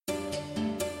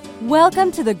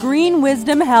Welcome to the Green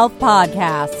Wisdom Health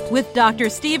Podcast with Dr.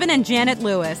 Stephen and Janet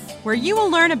Lewis, where you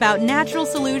will learn about natural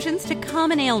solutions to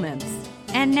common ailments.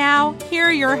 And now, here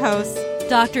are your hosts,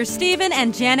 Dr. Stephen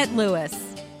and Janet Lewis.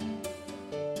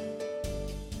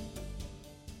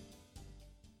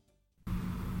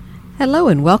 Hello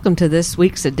and welcome to this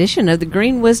week's edition of the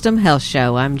Green Wisdom Health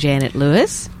Show. I'm Janet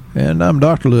Lewis. And I'm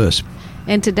Dr. Lewis.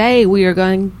 And today we are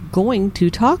going to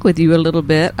talk with you a little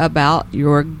bit about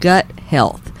your gut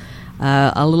health.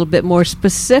 A little bit more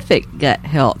specific gut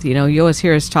health. You know, you always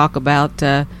hear us talk about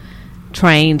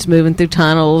trains moving through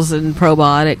tunnels and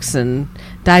probiotics and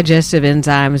digestive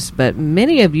enzymes, but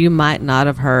many of you might not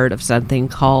have heard of something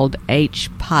called H.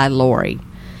 pylori.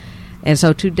 And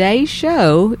so today's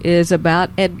show is about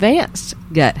advanced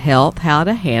gut health, how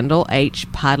to handle H.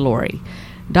 pylori.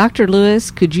 Dr.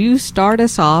 Lewis, could you start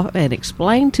us off and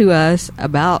explain to us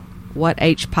about what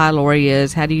H. pylori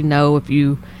is? How do you know if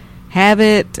you have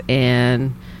it,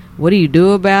 and what do you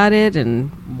do about it, and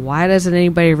why doesn't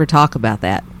anybody ever talk about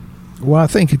that? Well, I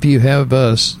think if you have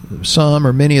some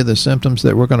or many of the symptoms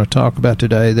that we're going to talk about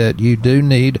today, that you do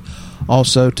need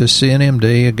also to see an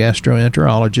MD, a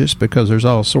gastroenterologist, because there's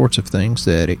all sorts of things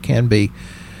that it can be.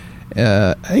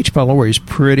 H. pylori is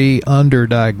pretty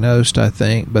underdiagnosed, I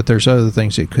think, but there's other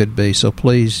things it could be. So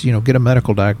please, get a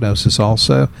medical diagnosis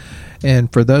also.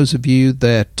 And for those of you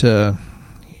that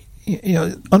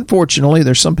unfortunately,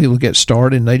 there's some people who get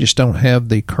started and they just don't have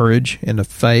the courage and the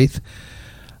faith.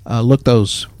 Look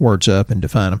those words up and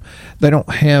define them. They don't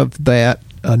have that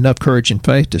enough courage and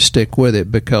faith to stick with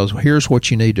it, because here's what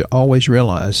you need to always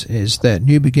realize is that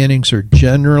new beginnings are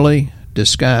generally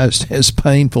disguised as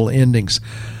painful endings.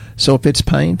 So if it's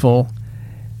painful,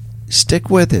 stick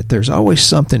with it. There's always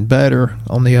something better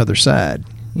on the other side.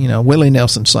 Willie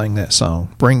Nelson sang that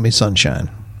song, Bring Me Sunshine.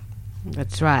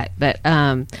 That's right. But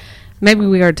maybe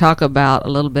we are to talk about a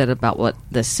little bit about what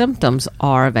the symptoms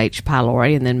are of H.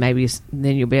 pylori, and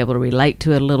then you'll be able to relate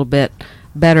to it a little bit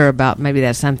better about maybe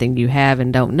that's something you have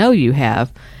and don't know you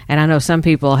have. And I know some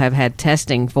people have had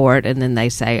testing for it, and then they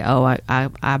say, oh,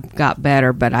 I got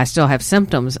better, but I still have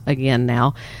symptoms again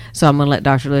now. So I'm going to let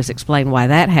Dr. Lewis explain why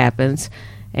that happens.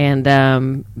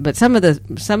 And but some of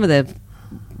the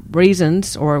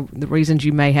reasons, or the reasons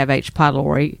you may have H.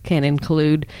 pylori, can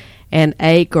include an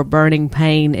ache or burning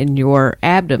pain in your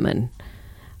abdomen,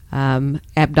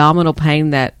 abdominal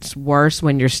pain that's worse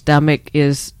when your stomach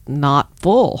is not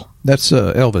full. That's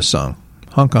Elvis song,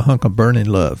 Hunka Hunka Burning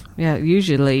Love. Yeah,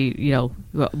 usually,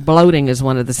 bloating is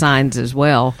one of the signs as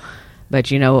well. But,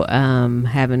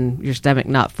 having your stomach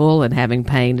not full and having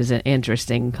pain is an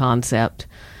interesting concept.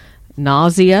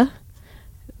 Nausea,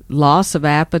 loss of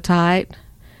appetite,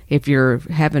 if you're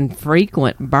having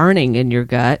frequent burning in your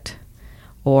gut,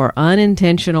 or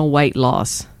unintentional weight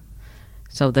loss.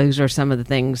 So those are some of the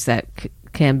things that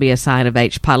can be a sign of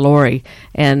H. pylori.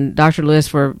 And Dr. Lewis,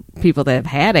 for people that have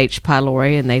had H.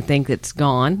 pylori and they think it's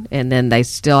gone, and then they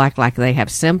still act like they have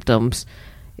symptoms,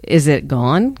 is it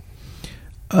gone?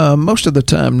 Most of the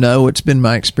time, no. It's been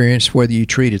my experience whether you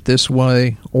treat it this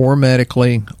way or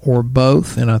medically or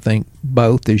both, and I think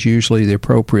both is usually the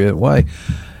appropriate way.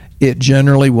 It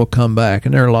generally will come back,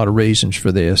 and there are a lot of reasons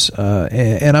for this.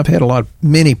 And I've had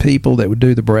many people that would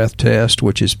do the breath test,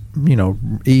 which is,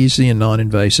 easy and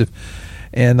non-invasive.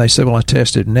 And they said, well, I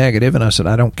tested negative. And I said,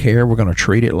 I don't care. We're going to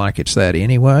treat it like it's that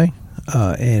anyway.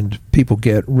 And people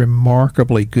get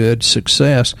remarkably good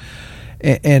success.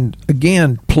 And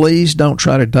again, please don't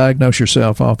try to diagnose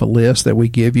yourself off a list that we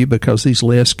give you, because these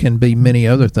lists can be many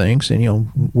other things.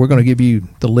 And, we're going to give you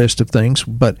the list of things,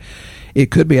 but it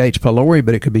could be H. pylori,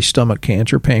 but it could be stomach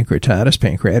cancer, pancreatitis,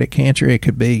 pancreatic cancer. It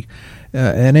could be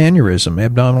an aneurysm,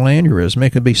 abdominal aneurysm. It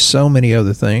could be so many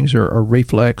other things, or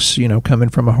reflex, coming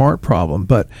from a heart problem.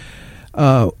 But,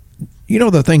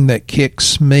 the thing that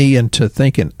kicks me into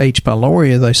thinking H.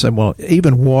 pylori, they say, well,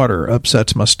 even water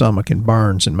upsets my stomach and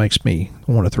burns and makes me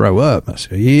want to throw up. I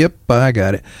say, yep, I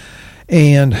got it.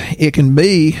 And it can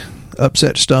be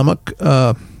upset stomach,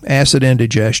 acid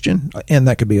indigestion, and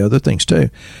that could be other things too.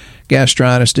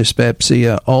 Gastritis,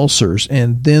 dyspepsia, ulcers,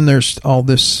 and then there's all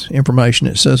this information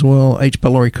that says, well, H.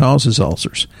 pylori causes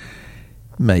ulcers.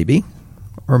 Maybe.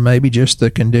 Or maybe just the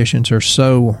conditions are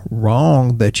so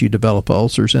wrong that you develop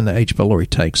ulcers and the H. pylori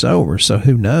takes over. So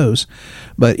who knows?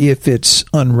 But if it's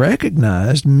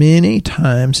unrecognized, many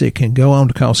times it can go on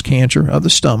to cause cancer of the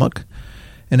stomach.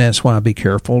 And that's why be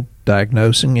careful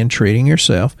diagnosing and treating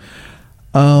yourself.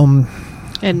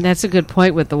 And that's a good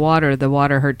point with the water. The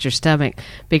water hurts your stomach,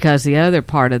 because the other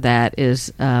part of that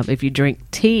is if you drink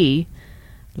tea,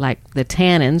 like the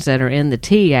tannins that are in the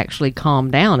tea actually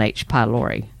calm down H.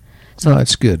 pylori. So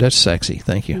that's good. That's sexy.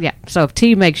 Thank you. Yeah. So if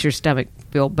tea makes your stomach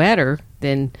feel better,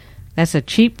 then that's a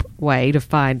cheap way to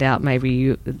find out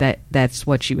maybe that's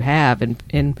what you have.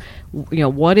 And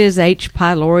what is H.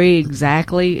 pylori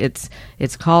exactly? It's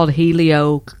called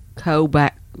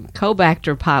Helicobacter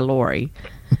pylori,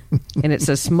 and it's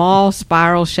a small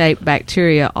spiral-shaped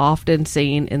bacteria often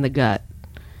seen in the gut.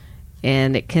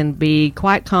 And it can be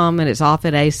quite common. It's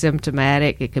often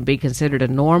asymptomatic. It can be considered a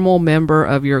normal member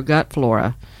of your gut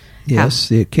flora. Yes,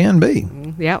 it can be.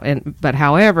 Yeah, but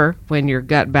however, when your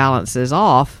gut balance is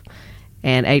off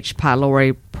and H.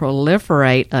 pylori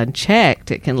proliferate unchecked,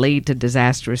 it can lead to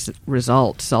disastrous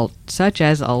results, such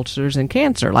as ulcers and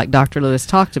cancer, like Dr. Lewis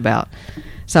talked about.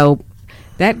 So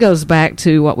that goes back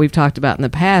to what we've talked about in the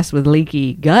past with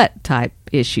leaky gut type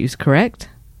issues, correct?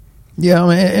 Yeah,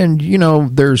 and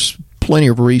there's plenty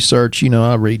of research.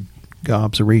 I read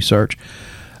gobs of research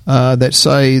that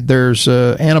say there's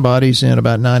antibodies in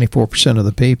about 94% of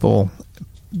the people,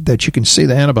 that you can see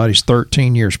the antibodies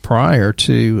 13 years prior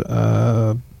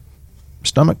to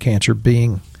stomach cancer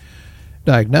being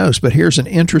diagnosed. But here's an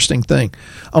interesting thing.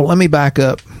 Oh, let me back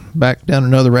down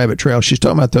another rabbit trail. She's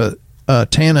talking about the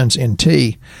tannins in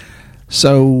tea.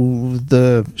 So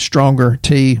the stronger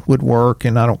tea would work,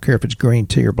 and I don't care if it's green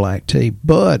tea or black tea,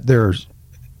 but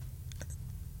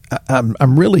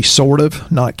I'm really sort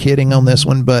of not kidding on this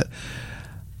one, but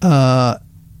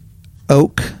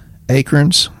oak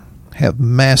acorns have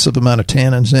massive amount of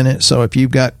tannins in it. So if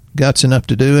you've got guts enough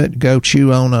to do it, go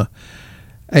chew on a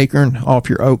acorn off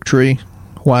your oak tree.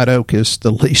 White oak is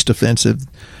the least offensive.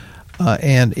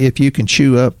 And if you can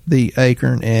chew up the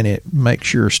acorn and it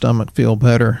makes your stomach feel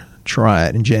better, try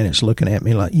it. And Janet's looking at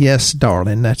me like, yes,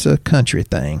 darling, that's a country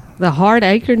thing. The hard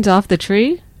acorns off the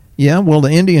tree? Yeah, well,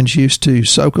 the Indians used to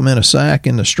soak them in a sack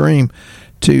in the stream.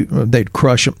 They'd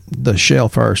crush the shell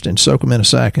first and soak them in a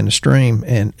sack in the stream,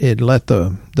 and it'd let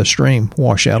the stream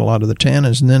wash out a lot of the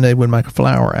tannins, and then they would make a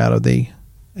flour out of the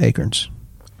acorns.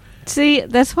 See,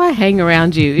 that's why I hang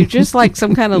around you. You're just like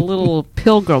some kind of little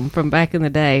pilgrim from back in the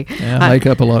day. Yeah, I make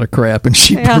up a lot of crap, and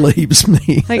she believes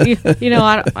me. Like,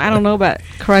 I don't know about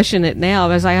crushing it now.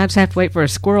 But I just have to wait for a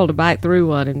squirrel to bite through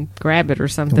one and grab it or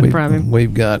something from him.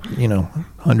 We've got,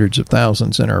 hundreds of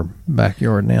thousands in our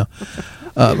backyard now.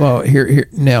 Well, here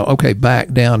now, okay,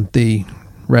 back down the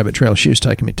rabbit trail she was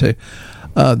taking me to.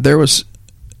 There was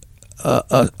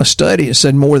a study that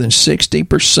said more than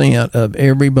 60% of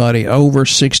everybody over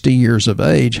 60 years of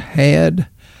age had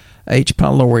H.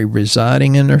 pylori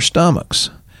residing in their stomachs.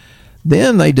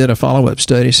 Then they did a follow-up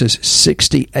study that says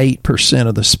 68%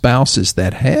 of the spouses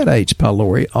that had H.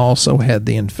 pylori also had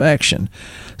the infection.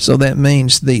 So that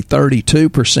means the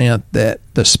 32% that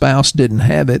the spouse didn't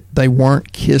have it, they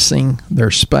weren't kissing their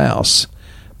spouse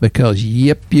because,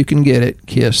 yep, you can get it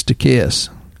kiss to kiss.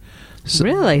 So,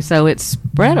 really? So it's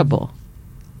spreadable?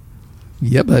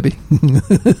 Yeah, baby.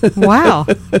 Wow.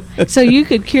 So you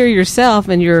could cure yourself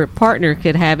and your partner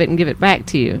could have it and give it back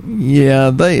to you.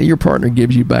 Yeah, your partner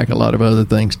gives you back a lot of other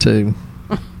things too.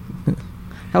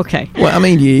 Okay. Well, I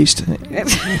mean yeast. Yeah,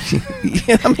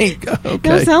 okay. It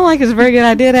doesn't sound like it's a very good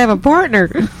idea to have a partner.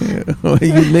 Well,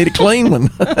 you need a clean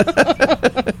one.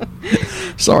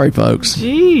 Sorry, folks.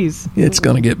 Jeez. It's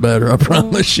going to get better, I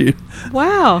promise you.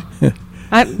 Wow.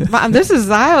 This is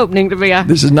eye-opening to me.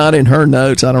 This is not in her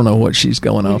notes. I don't know what she's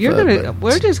going off of.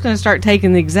 We're just going to start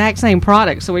taking the exact same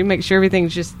product so we make sure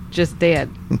everything's just dead.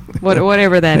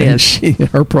 Whatever that is.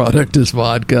 Her product is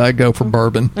vodka. I go for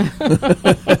bourbon.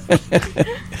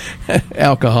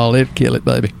 Alcohol, it'd kill it,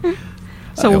 baby.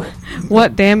 So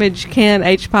what damage can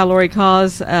H. pylori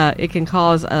cause? It can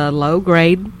cause a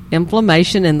low-grade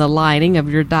inflammation in the lining of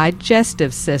your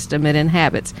digestive system it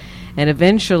inhabits. And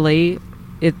eventually,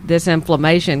 this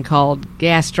inflammation, called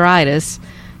gastritis,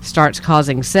 starts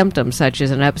causing symptoms such as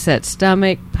an upset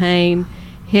stomach, pain,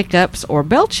 hiccups, or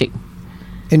belching.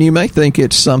 And you may think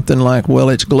it's something like, well,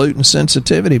 it's gluten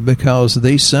sensitivity, because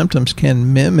these symptoms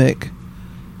can mimic,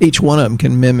 each one of them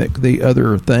can mimic the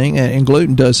other thing. And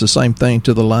gluten does the same thing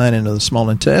to the lining of the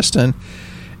small intestine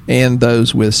and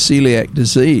those with celiac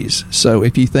disease. So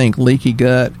if you think leaky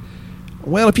gut,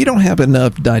 well, if you don't have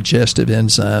enough digestive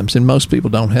enzymes, and most people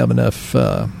don't have enough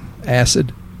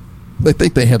acid, they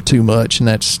think they have too much, and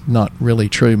that's not really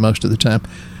true most of the time.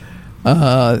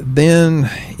 Then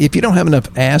if you don't have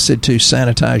enough acid to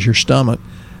sanitize your stomach,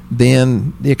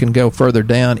 then it can go further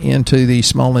down into the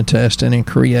small intestine and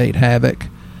create havoc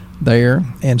there.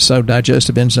 And so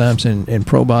digestive enzymes and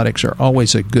probiotics are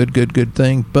always a good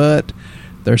thing, but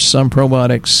there's some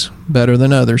probiotics better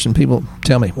than others, and people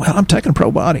tell me, well, I'm taking a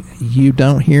probiotic. You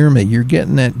don't hear me. You're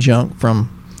getting that junk from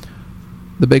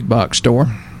the big box store,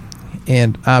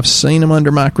 And I've seen them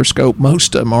under microscope.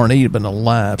 Most of them aren't even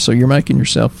alive. So you're making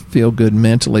yourself feel good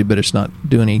mentally, but it's not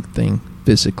doing anything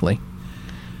physically.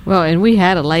 Well, and we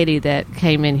had a lady that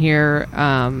came in here.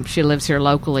 She lives here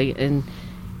locally, and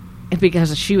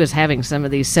because she was having some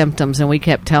of these symptoms, and we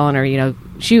kept telling her,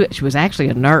 she was actually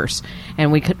a nurse,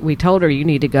 and we told her, you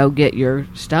need to go get your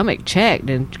stomach checked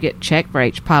and get checked for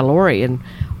H. pylori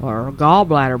or a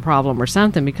gallbladder problem or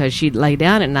something, because she'd lay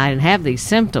down at night and have these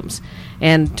symptoms,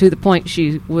 and to the point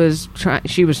she was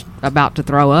about to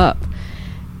throw up.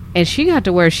 And she got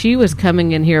to where she was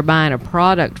coming in here buying a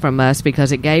product from us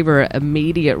because it gave her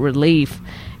immediate relief,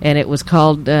 and it is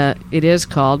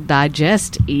called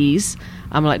Digest Ease.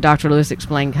 I'm going to let Dr. Lewis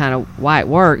explain kind of why it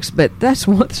works, but this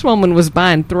woman was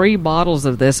buying 3 bottles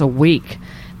of this a week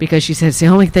because she said it's the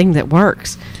only thing that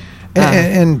works.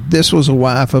 And this was a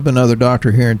wife of another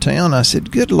doctor here in town. I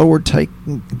said, good Lord,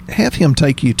 have him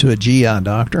take you to a GI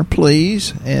doctor,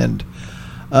 please. And,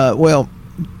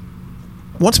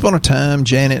 once upon a time,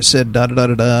 Janet said,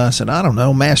 da-da-da-da-da. I said, I don't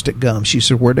know, mastic gum. She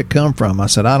said, where'd it come from? I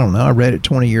said, I don't know. I read it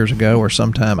 20 years ago or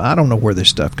sometime. I don't know where this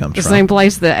stuff comes from. The same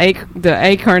place the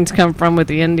acorns come from with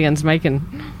the Indians making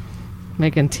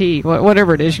tea,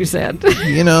 whatever it is you said.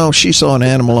 She saw an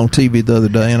animal on TV the other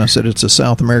day, and I said, it's a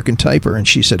South American tapir. And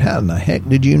she said, how in the heck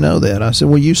did you know that? I said,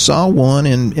 well, you saw one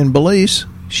in Belize.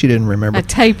 She didn't remember. A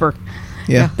tapir.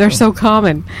 Yeah. They're so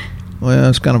common. Well,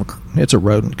 it's a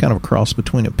rodent, kind of a cross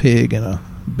between a pig and a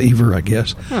beaver, I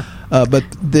guess. Huh. But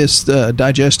this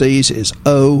Digest Ease is,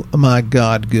 oh my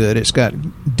God, good. It's got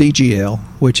DGL,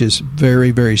 which is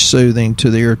very, very soothing to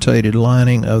the irritated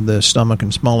lining of the stomach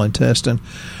and small intestine.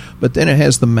 But then it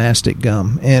has the mastic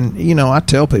gum. And, I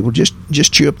tell people, just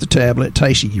chew up the tablet. It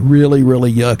tastes really,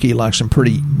 really yucky, like some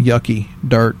pretty yucky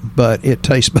dirt, but it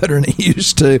tastes better than it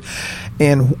used to.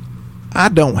 And I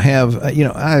don't have,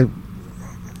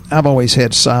 I've always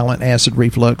had silent acid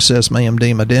reflux, says my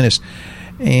MD, my dentist.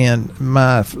 And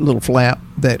my little flap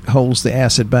that holds the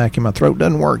acid back in my throat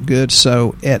doesn't work good.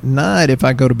 So at night, if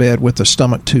I go to bed with the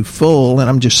stomach too full, and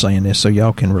I'm just saying this so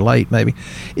y'all can relate maybe,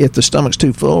 if the stomach's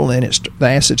too full and the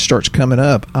acid starts coming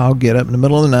up, I'll get up in the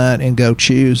middle of the night and go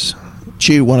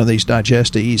chew one of these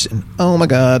Digest Ease, and oh my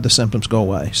God, the symptoms go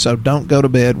away. So don't go to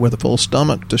bed with a full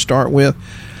stomach to start with.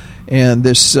 And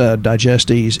this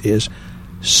Digest Ease is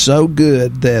so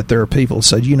good that there are people who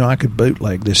said, I could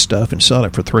bootleg this stuff and sell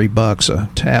it for $3 a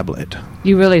tablet.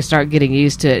 You really start getting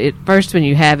used to it. At first, when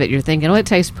you have it, you're thinking, it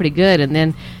tastes pretty good. And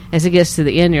then as it gets to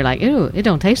the end, you're like, ooh, it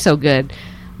don't taste so good.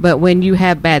 But when you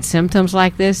have bad symptoms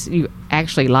like this, you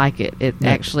actually like it. It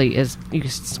actually is, you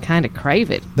just kind of crave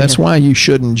it. That's why you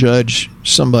shouldn't judge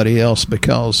somebody else,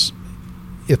 because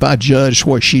if I judged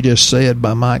what she just said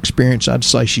by my experience, I'd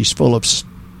say she's full of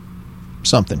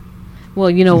something. Well,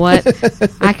 you know what?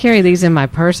 I carry these in my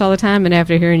purse all the time, and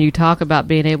after hearing you talk about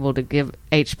being able to give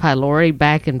H. pylori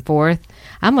back and forth,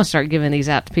 I'm going to start giving these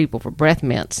out to people for breath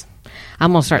mints.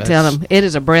 I'm going to start telling them, it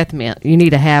is a breath mint. You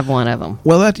need to have one of them.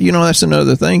 Well, that's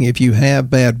another thing. If you have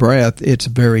bad breath, it's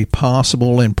very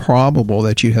possible and probable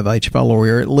that you have H.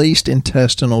 pylori, or at least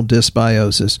intestinal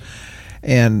dysbiosis.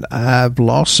 And I've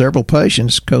lost several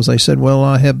patients because they said, well,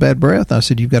 I have bad breath. I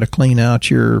said, you've got to clean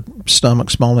out your stomach,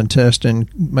 small intestine,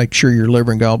 make sure your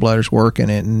liver and gallbladder's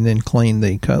working, and then clean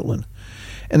the colon.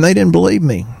 And they didn't believe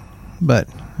me. But,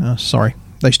 sorry,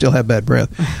 they still have bad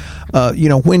breath.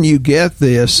 When you get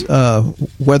this,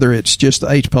 whether it's just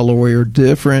the H. pylori or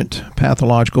different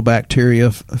pathological bacteria,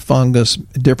 fungus,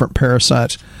 different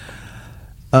parasites,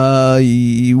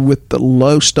 with the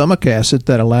low stomach acid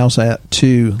that allows that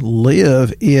to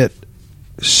live, it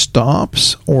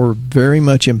stops or very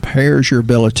much impairs your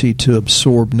ability to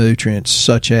absorb nutrients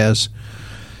such as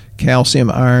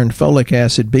calcium, iron, folic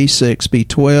acid, B6,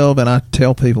 B12. And I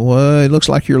tell people, well, it looks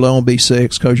like you're low on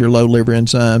B6 because you're low liver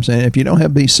enzymes. And if you don't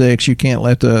have B6, you can't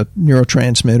let the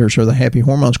neurotransmitters or the happy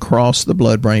hormones cross the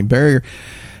blood-brain barrier.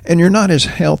 And you're not as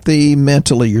healthy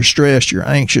mentally. You're stressed, you're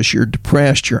anxious, you're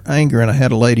depressed, you're angry. And I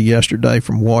had a lady yesterday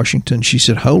from Washington. She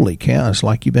said, holy cow, it's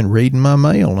like you've been reading my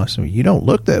mail. And I said, well, you don't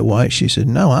look that way. She said,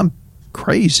 no, I'm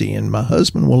crazy, and my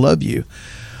husband will love you.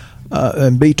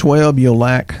 And B12, you'll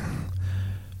lack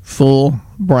full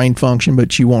brain function,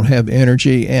 but you won't have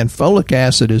energy. And folic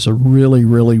acid is a really,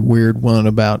 really weird one.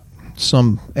 About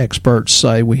some experts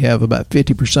say we have about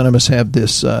 50% of us have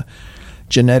this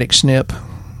genetic SNP,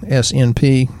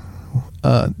 SNP,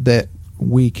 that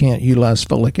we can't utilize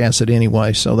folic acid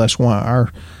anyway. So that's why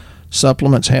our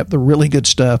supplements have the really good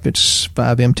stuff. It's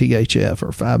 5-MTHF or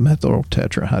 5-methyl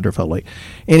tetrahydrofolate.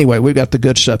 Anyway, we've got the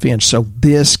good stuff in. So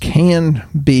this can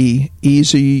be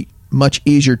much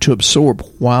easier to absorb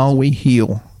while we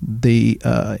heal the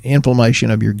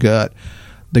inflammation of your gut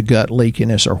the gut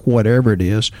leakiness or whatever it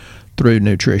is through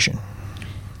nutrition.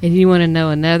 And you want to know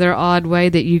another odd way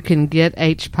that you can get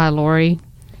H. pylori?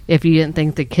 If you didn't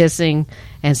think the kissing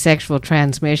and sexual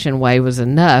transmission way was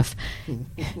enough,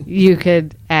 you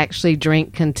could actually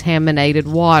drink contaminated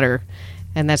water.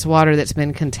 And that's water that's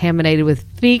been contaminated with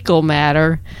fecal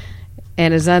matter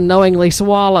and is unknowingly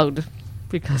swallowed,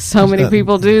 because so many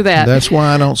people do that. That's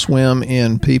why I don't swim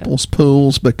in people's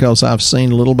pools, because I've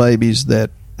seen little babies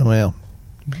that, well,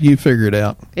 you figure it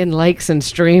out. In lakes and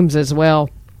streams as well.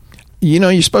 You know,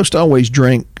 you're supposed to always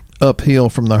drink uphill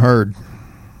from the herd.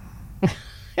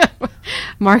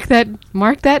 Mark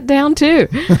that down too.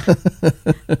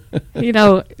 You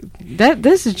know,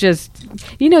 this is just,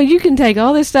 you know, you can take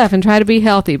all this stuff and try to be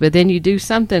healthy, but then you do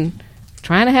something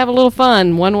trying to have a little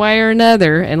fun one way or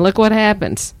another, and look what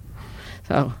happens.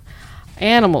 So,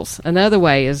 animals, another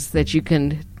way is that you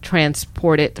can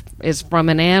transport it is from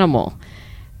an animal,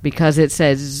 because it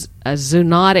says a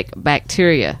zoonotic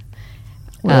bacteria.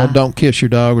 Well, don't kiss your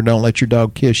dog, or don't let your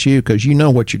dog kiss you, because you know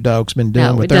what your dog's been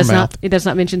doing with their mouth. It does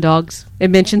not mention dogs.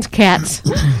 It mentions cats.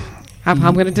 I'm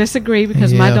going to disagree,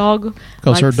 because my dog...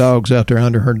 Because her dog's out there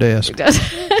under her desk.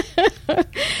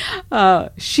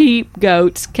 Sheep,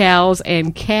 goats, cows,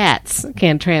 and cats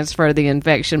can transfer the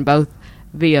infection both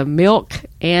via milk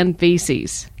and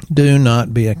feces. Do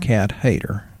not be a cat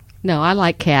hater. No, I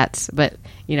like cats, but,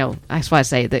 you know, that's why I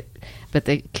say that. But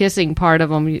the kissing part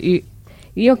of them...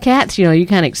 You know, cats, you know, you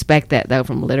kind of expect that, though,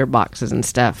 from litter boxes and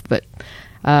stuff. But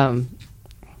I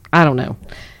don't know.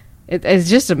 It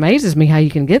just amazes me how you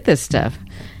can get this stuff.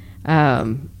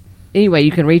 Anyway,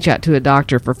 you can reach out to a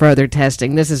doctor for further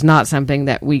testing. This is not something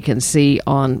that we can see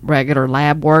on regular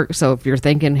lab work. So if you're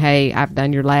thinking, hey, I've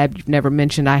done your lab, you've never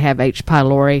mentioned I have H.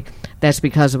 pylori, that's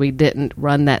because we didn't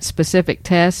run that specific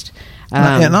test.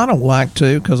 And I don't like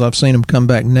to, because I've seen them come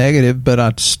back negative, but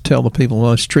I just tell the people, well,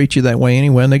 let's treat you that way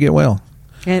anyway, and they get well.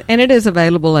 And it is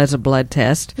available as a blood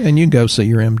test. And you go see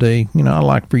your MD. You know, I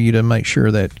like for you to make sure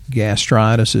that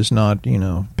gastritis is not, you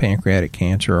know, pancreatic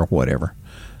cancer or whatever.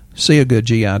 See a good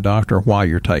GI doctor while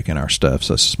you're taking our stuff.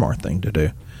 So that's a smart thing to do.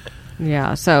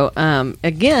 Yeah. So,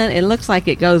 again, it looks like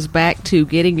it goes back to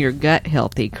getting your gut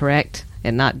healthy, correct?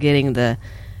 And not getting the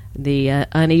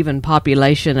uneven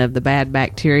population of the bad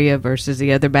bacteria versus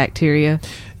the other bacteria.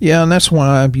 Yeah, and that's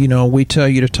why, you know, we tell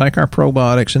you to take our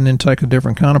probiotics and then take a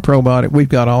different kind of probiotic. We've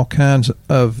got all kinds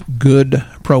of good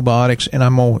probiotics, and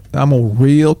I'm gonna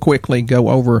real quickly go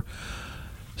over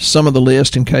some of the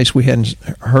list in case we hadn't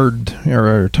heard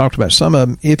or talked about some of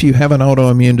them. If you have an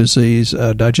autoimmune disease,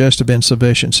 digestive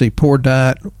insufficiency, poor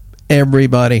diet.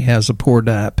 Everybody has a poor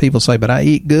diet. People say, but I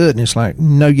eat good. And it's like,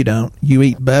 no, you don't. You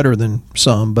eat better than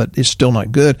some, but it's still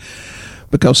not good,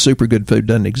 because super good food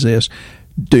doesn't exist.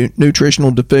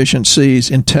 Nutritional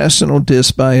deficiencies, intestinal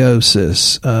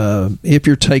dysbiosis, if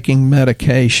you're taking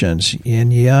medications.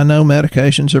 And yeah, I know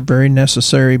medications are very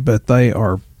necessary, but they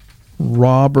are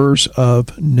robbers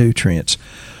of nutrients.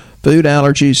 Food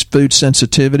allergies, food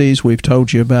sensitivities, we've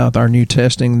told you about our new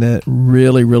testing that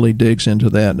really, really digs into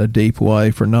that in a deep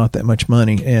way for not that much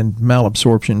money. And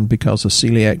malabsorption because of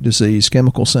celiac disease,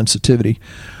 chemical sensitivity,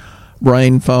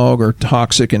 brain fog or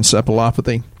toxic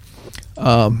encephalopathy.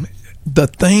 The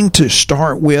thing to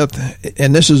start with,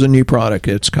 and this is a new product,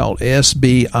 it's called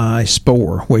SBI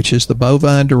Spore, which is the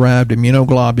bovine-derived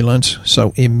immunoglobulins,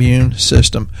 so immune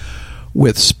system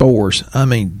with spores. I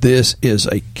mean, this is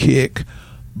a kick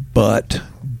but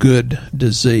good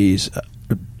disease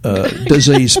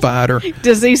fighter.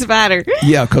 Disease fighter.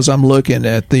 Yeah, because I'm looking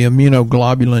at the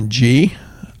immunoglobulin G.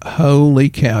 Holy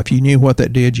cow. If you knew what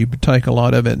that did, you would take a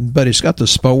lot of it. But it's got the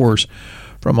spores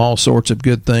from all sorts of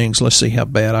good things. Let's see how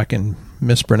bad I can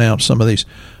mispronounce some of these.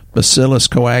 Bacillus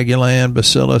coagulant,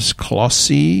 Bacillus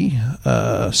clausii,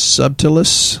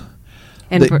 subtilis.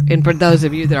 And for those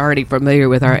of you that are already familiar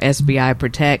with our SBI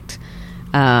Protect,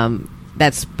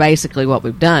 that's basically what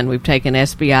we've done. We've taken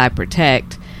SBI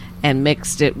Protect and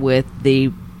mixed it with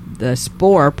the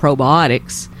spore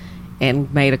probiotics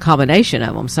and made a combination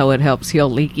of them, so it helps heal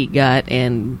leaky gut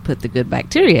and put the good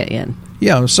bacteria in.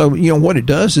 Yeah, so you know what it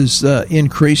does is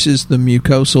increases the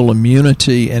mucosal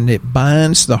immunity, and it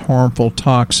binds the harmful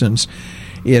toxins.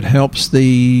 It helps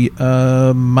the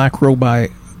microbiome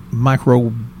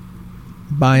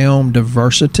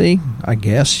diversity, I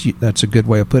guess that's a good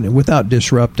way of putting it, without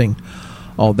disrupting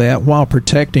all that, while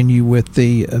protecting you with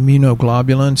the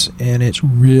immunoglobulins. And it's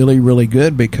really, really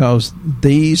good because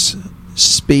these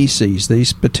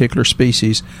particular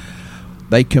species,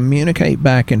 they communicate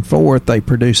back and forth. They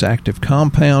produce active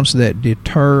compounds that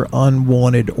deter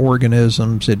unwanted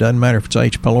organisms. It doesn't matter if it's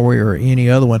H. pylori or any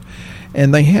other one.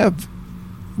 And they have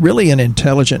really an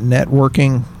intelligent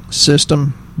networking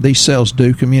system. These cells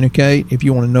do communicate. If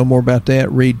you want to know more about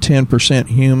that, read 10%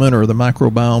 Human or The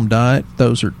Microbiome Diet.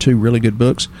 Those are two really good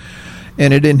books.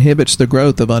 And it inhibits the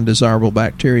growth of undesirable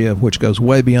bacteria, which goes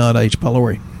way beyond H.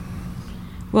 pylori.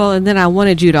 Well, and then I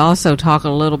wanted you to also talk a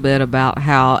little bit about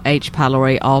how H.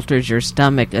 pylori alters your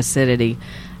stomach acidity.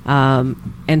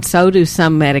 And so do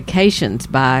some medications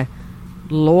by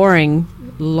lowering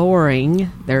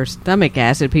their stomach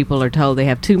acid. People are told they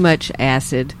have too much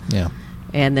acid. Yeah.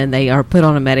 And then they are put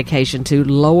on a medication to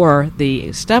lower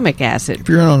the stomach acid. If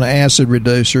you're on an acid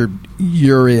reducer,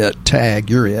 you're it. Tag,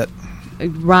 you're it.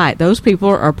 Right. Those people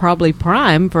are probably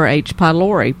prime for H.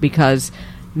 pylori because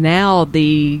now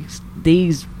these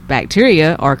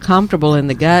bacteria are comfortable in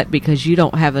the gut because you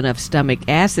don't have enough stomach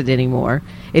acid anymore.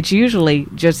 It's usually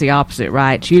just the opposite,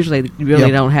 right? It's usually you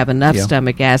really don't have enough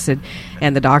stomach acid,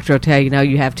 and the doctor will tell you, no,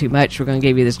 you have too much, we're going to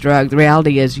give you this drug. The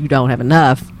reality is you don't have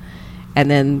enough, and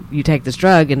then you take this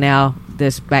drug, and now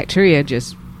this bacteria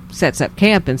just sets up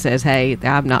camp and says, hey,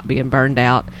 I'm not being burned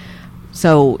out.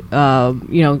 So,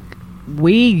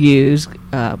 we use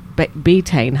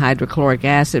betaine hydrochloric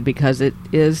acid because it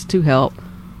is to help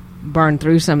burn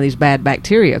through some of these bad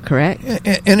bacteria, correct?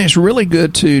 And it's really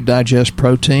good to digest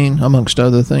protein, amongst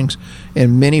other things.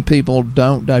 And many people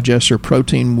don't digest their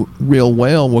protein real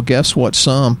well. Well, guess what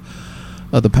some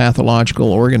of the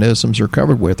pathological organisms are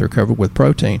covered with? They're covered with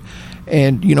protein.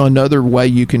 And, another way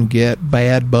you can get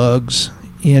bad bugs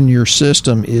in your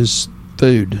system is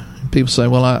food. People say,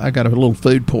 well, I got a little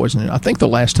food poisoning. I think the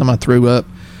last time I threw up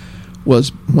was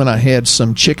when I had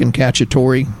some chicken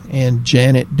cacciatore and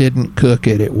Janet didn't cook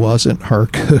it. It wasn't her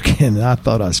cooking. I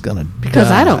thought I was going to die. Because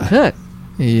I don't cook.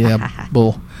 Yeah,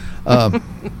 bull.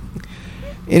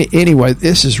 Anyway,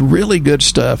 this is really good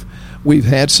stuff. We've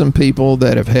had some people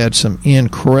that have had some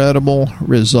incredible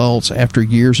results after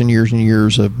years and years and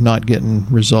years of not getting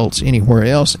results anywhere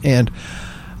else. And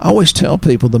I always tell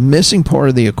people the missing part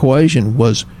of the equation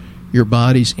was your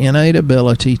body's innate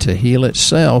ability to heal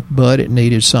itself, but it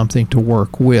needed something to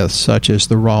work with, such as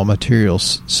the raw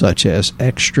materials, such as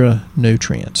extra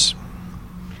nutrients.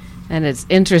 And it's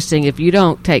interesting, if you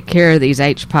don't take care of these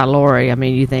H. pylori, I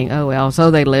mean, you think, oh, well,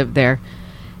 so they live there.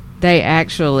 They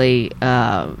actually,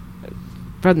 from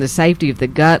the safety of the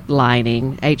gut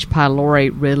lining, H.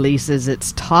 pylori releases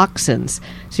its toxins.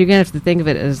 So you're going to have to think of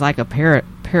it as like a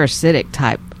parasitic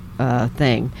type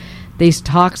thing. These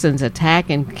toxins attack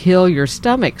and kill your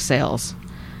stomach cells.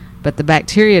 But the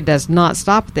bacteria does not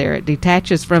stop there. It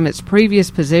detaches from its previous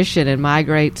position and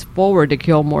migrates forward to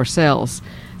kill more cells.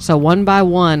 So one by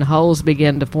one, holes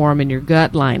begin to form in your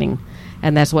gut lining.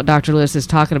 And that's what Dr. Lewis is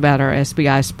talking about, our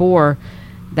SBI spore,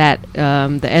 that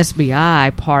the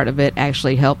SBI part of it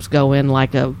actually helps go in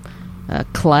like a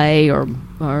clay or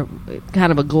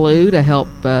kind of a glue to help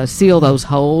seal those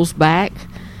holes back.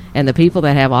 And the people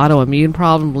that have autoimmune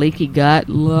problem, leaky gut,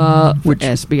 love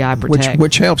SBI Protect.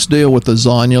 Which helps deal with the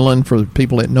zonulin for the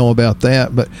people that know about that.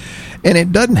 And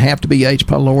it doesn't have to be H.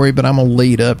 pylori, but I'm going to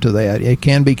lead up to that. It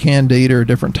can be Candida, or a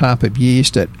different type of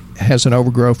yeast that has an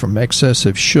overgrowth from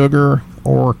excessive sugar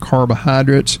or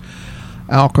carbohydrates,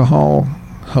 alcohol.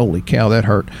 Holy cow, that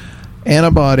hurt.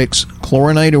 Antibiotics,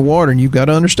 chlorinated water. And you've got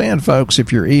to understand, folks,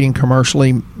 if you're eating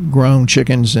commercially grown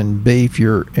chickens and beef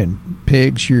and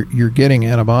pigs, you're getting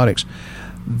antibiotics.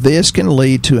 This can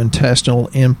lead to intestinal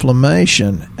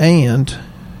inflammation. And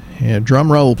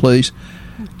drum roll, please,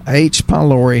 H.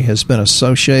 pylori has been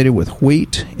associated with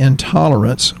wheat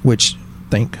intolerance, which,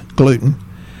 think gluten,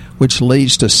 which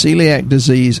leads to celiac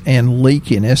disease and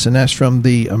leakiness. And that's from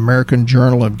the American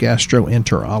Journal of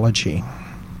Gastroenterology.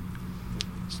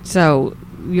 So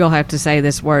you'll have to say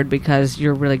this word because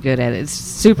you're really good at it. It's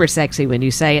super sexy when you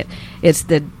say it. It's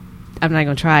I'm not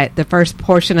going to try it, the first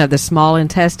portion of the small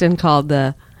intestine called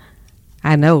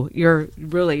I know you're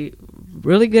really,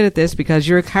 really good at this because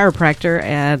you're a chiropractor,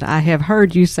 and I have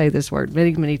heard you say this word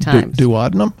many, many times.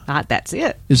 Duodenum? That's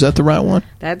it. Is that the right one?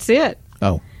 That's it.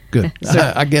 Oh, good.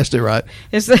 So, I guessed it right.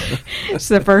 It's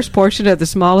the first portion of the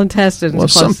small intestine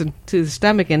close to the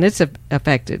stomach, and it's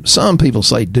affected. Some people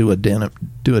say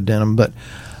duodenum, but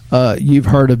you've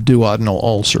heard of duodenal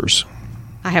ulcers.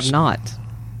 I have not.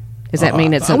 Does that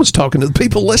mean it's... I was talking to the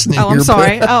people listening here. I'm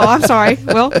sorry. I'm sorry.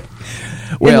 Well,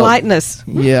 enlighten us.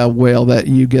 Yeah, well, that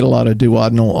you get a lot of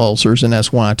duodenal ulcers, and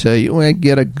that's why I tell you,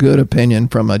 get a good opinion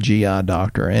from a GI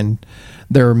doctor. And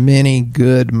there are many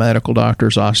good medical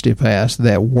doctors, osteopaths,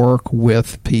 that work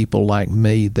with people like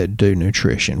me that do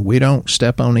nutrition. We don't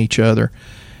step on each other,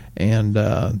 and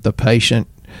the patient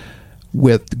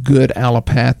with good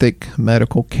allopathic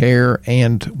medical care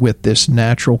and with this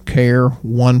natural care,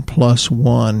 1 +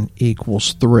 1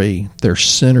 = 3. They're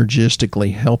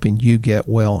synergistically helping you get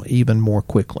well even more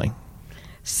quickly.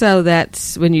 So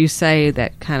that's when you say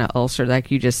that kind of ulcer,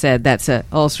 like you just said, that's an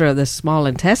ulcer of the small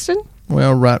intestine?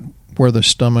 Well, right where the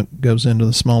stomach goes into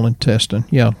the small intestine.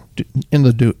 Yeah, in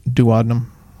the duodenum.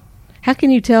 How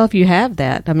can you tell if you have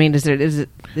that? I mean, is it?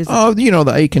 Oh,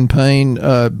 the ache and pain.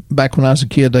 Back when I was a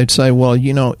kid, they'd say, well,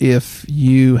 if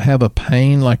you have a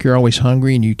pain, like you're always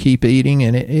hungry and you keep eating,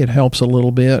 and it helps a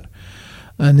little bit.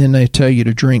 And then they tell you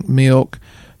to drink milk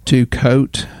to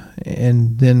coat.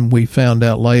 And then we found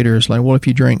out later, it's like, well, if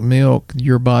you drink milk,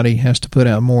 your body has to put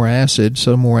out more acid,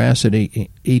 so more acid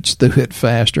eats through it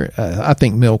faster. I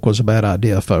think milk was a bad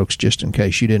idea, folks, just in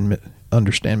case you didn't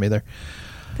understand me there.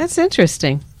 That's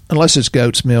interesting. Unless it's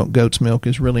goat's milk. Goat's milk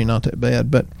is really not that bad.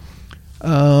 But,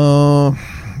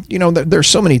 there's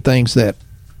so many things that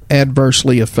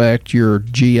adversely affect your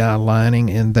GI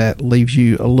lining, and that leaves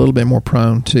you a little bit more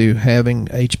prone to having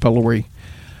H. pylori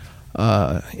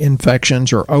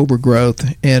infections or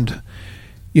overgrowth. And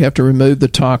you have to remove the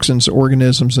toxins,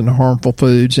 organisms, and harmful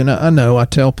foods. And I know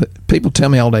people tell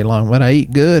me all day long, "But I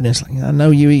eat good." And it's like, I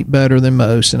know you eat better than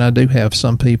most, and I do have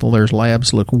some people. There's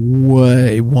labs look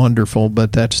way wonderful,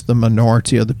 but that's the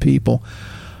minority of the people.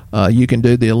 You can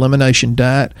do the elimination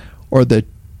diet, or the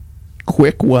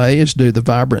quick way is do the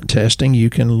Vibrant testing. You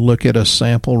can look at a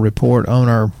sample report on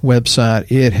our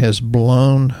website. It has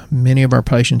blown many of our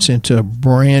patients into a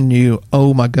brand new,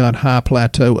 oh my God, high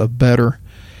plateau of better,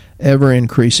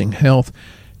 ever-increasing health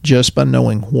just by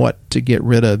knowing what to get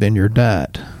rid of in your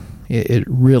diet. It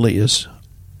really is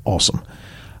awesome.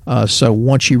 So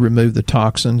once you remove the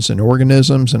toxins and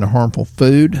organisms and a harmful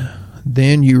food,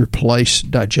 then you replace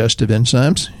digestive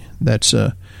enzymes. That's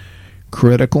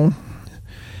critical.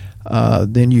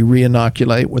 Then you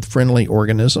re-inoculate with friendly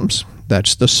organisms.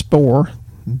 That's the spore,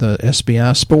 the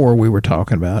SBI spore we were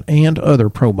talking about, and other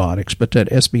probiotics. But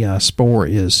that SBI spore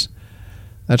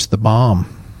that's the bomb.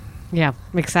 Yeah,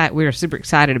 we were super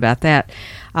excited about that.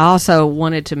 I also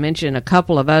wanted to mention a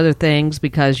couple of other things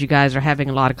because you guys are having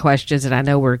a lot of questions, and I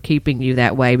know we're keeping you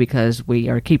that way because we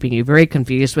are keeping you very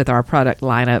confused with our product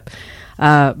lineup.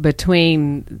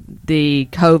 Between the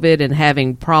COVID and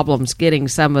having problems getting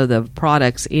some of the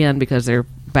products in because they're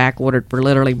back ordered for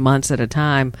literally months at a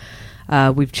time,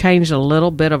 we've changed a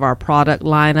little bit of our product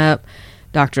lineup.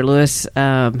 Dr. Lewis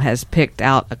has picked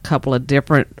out a couple of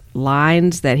different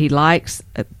lines that he likes.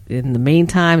 In the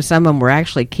meantime, some of them we're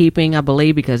actually keeping, I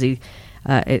believe, because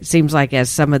it seems like as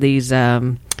some of these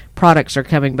products are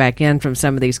coming back in from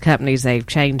some of these companies, they've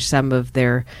changed some of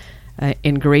their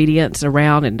ingredients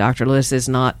around, and Dr. Lewis is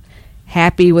not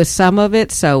happy with some of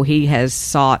it, so he has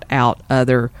sought out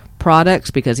other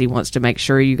products because he wants to make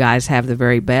sure you guys have the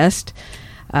very best.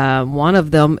 One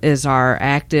of them is our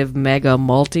Active Mega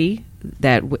Multi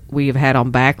that we've had on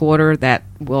back order that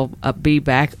will be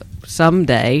back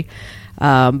someday.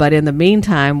 But in the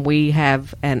meantime, we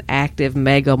have an Active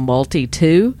Mega Multi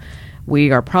 2.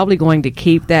 We are probably going to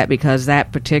keep that because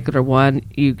that particular one,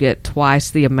 you get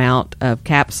twice the amount of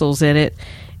capsules in it,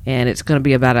 and it's going to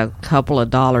be about a couple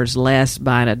of dollars less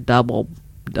buying a double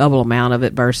amount of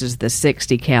it versus the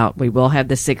 60 count. We will have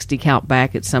the 60 count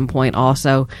back at some point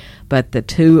also, but the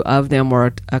two of them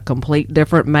were a complete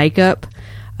different makeup.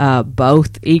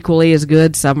 Both equally as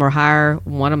good. Some are higher.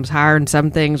 One of them's higher in some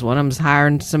things. One of them's higher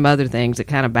in some other things. It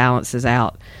kind of balances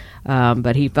out.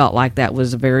 But he felt like that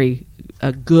was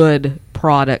a good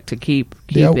product to keep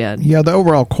in. Yeah, the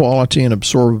overall quality and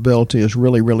absorbability is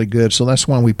really, really good. So that's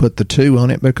why we put the 2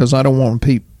 on it, because I don't want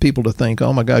people to think,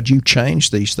 oh my God, you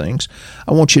changed these things.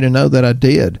 I want you to know that I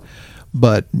did.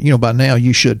 But, by now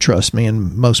you should trust me,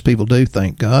 and most people do,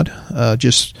 thank God.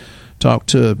 Just talked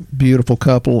to a beautiful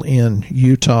couple in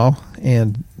Utah,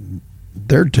 and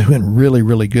they're doing really,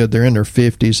 really good. They're in their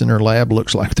 50s, and their lab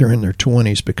looks like they're in their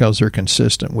 20s because they're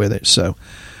consistent with it. So,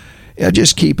 yeah,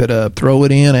 just keep it up. Throw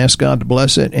it in. Ask God to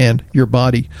bless it, and your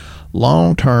body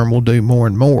long-term will do more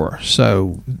and more.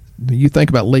 So you think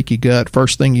about leaky gut.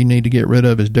 First thing you need to get rid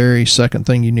of is dairy. Second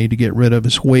thing you need to get rid of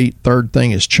is wheat. Third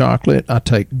thing is chocolate. I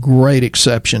take great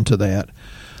exception to that.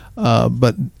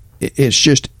 But it's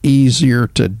just easier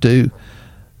to do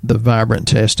the Vibrant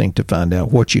testing to find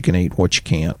out what you can eat, what you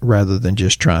can't, rather than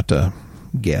just try to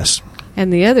guess.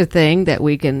 And the other thing that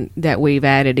we've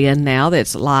added in now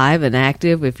that's live and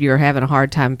active, if you're having a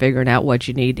hard time figuring out what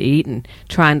you need to eat and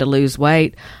trying to lose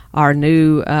weight, our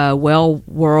new Well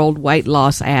World Weight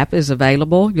Loss app is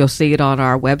available. You'll see it on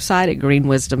our website at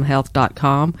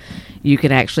greenwisdomhealth.com. You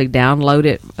can actually download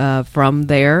it from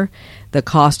there. The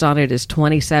cost on it is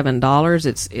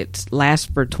 $27. It lasts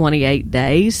for 28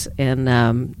 days, and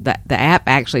the app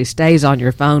actually stays on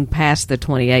your phone past the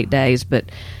 28 days, but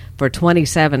for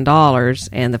 $27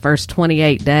 and the first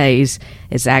 28 days,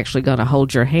 it's actually going to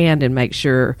hold your hand and make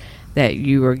sure that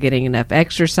you are getting enough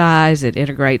exercise. It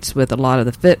integrates with a lot of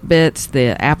the Fitbits,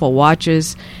 the Apple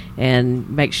Watches, and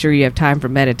make sure you have time for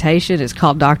meditation. It's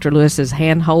called Dr. Lewis's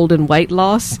Hand-Holding Weight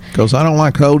Loss. Because I don't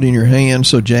like holding your hand,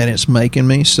 so Janet's making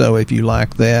me. So if you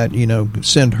like that,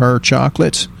 send her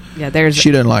chocolates. Yeah,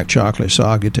 she doesn't like chocolate, so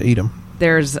I'll get to eat them.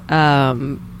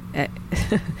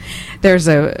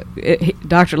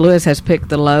 Dr. Lewis has picked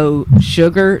the low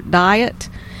sugar diet,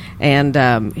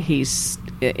 and he's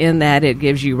in that. It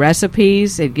gives you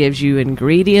recipes, it gives you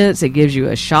ingredients, it gives you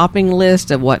a shopping list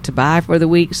of what to buy for the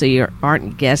week, so you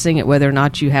aren't guessing at whether or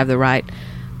not you have the right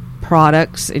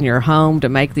products in your home to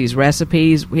make these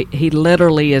recipes. He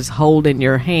literally is holding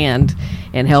your hand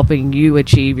and helping you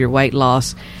achieve your weight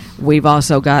loss. We've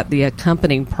also got the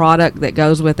accompanying product that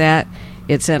goes with that.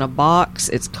 It's in a box.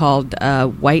 It's called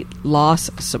Weight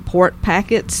Loss Support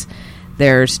Packets.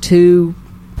 There's 2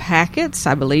 packets.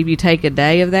 I believe you take a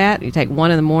day of that. You take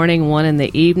one in the morning, one in the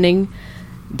evening.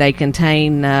 They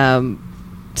contain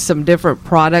some different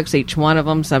products, each one of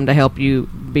them, some to help you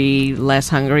be less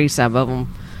hungry, some of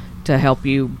them to help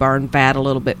you burn fat a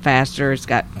little bit faster. It's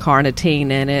got carnitine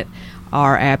in it.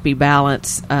 Our Appy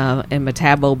Balance and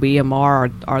Metabo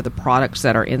BMR are the products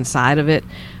that are inside of it,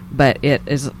 but it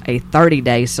is a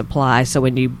 30-day supply. So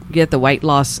when you get the weight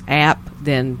loss app,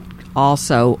 then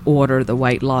also order the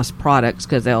weight loss products,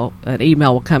 because an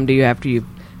email will come to you after you've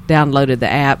downloaded the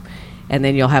app, and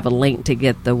then you'll have a link to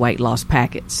get the weight loss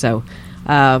packets. So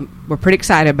we're pretty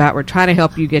excited about it. We're trying to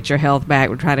help you get your health back.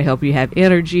 We're trying to help you have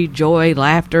energy, joy,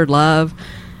 laughter, love,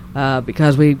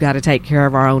 because we've got to take care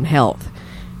of our own health.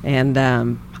 And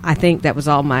I think that was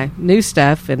all my new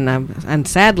stuff, and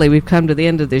sadly we've come to the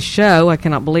end of this show. I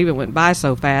cannot believe it went by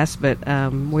so fast, but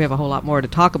we have a whole lot more to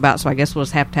talk about, so I guess we'll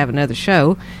just have to have another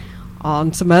show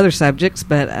on some other subjects.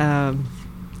 But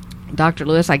Dr.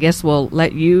 Lewis, I guess we'll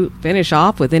let you finish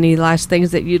off with any last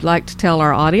things that you'd like to tell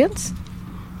our audience.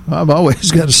 I've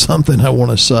always got something I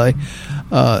want to say.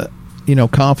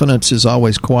 Confidence is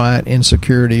always quiet.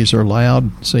 Insecurities are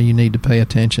loud, so you need to pay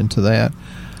attention to that.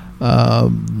 I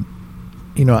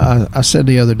said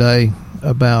the other day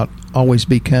about always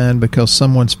be kind, because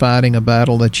someone's fighting a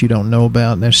battle that you don't know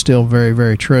about, and that's still very,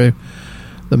 very true.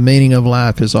 The meaning of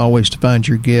life is always to find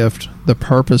your gift. The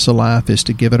purpose of life is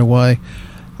to give it away.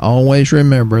 Always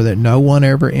remember that no one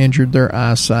ever injured their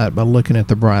eyesight by looking at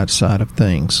the bright side of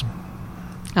things.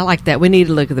 I like that. We need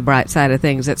to look at the bright side of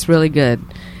things. That's really good.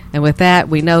 And with that,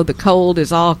 we know the cold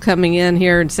is all coming in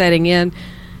here and setting in.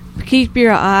 Keep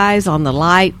your eyes on the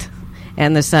light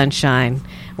and the sunshine.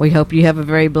 We hope you have a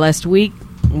very blessed week.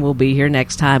 We'll be here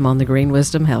next time on the Green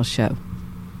Wisdom Health Show.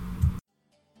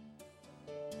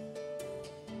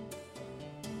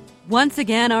 Once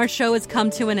again, our show has come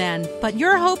to an end, but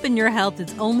your hope in your health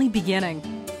is only beginning.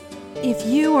 If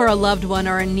you or a loved one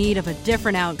are in need of a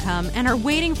different outcome and are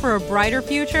waiting for a brighter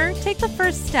future, take the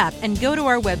first step and go to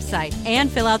our website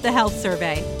and fill out the health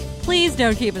survey. Please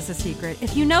don't keep us a secret.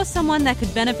 If you know someone that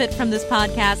could benefit from this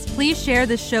podcast, please share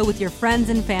this show with your friends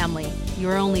and family. You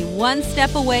are only one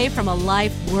step away from a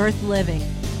life worth living.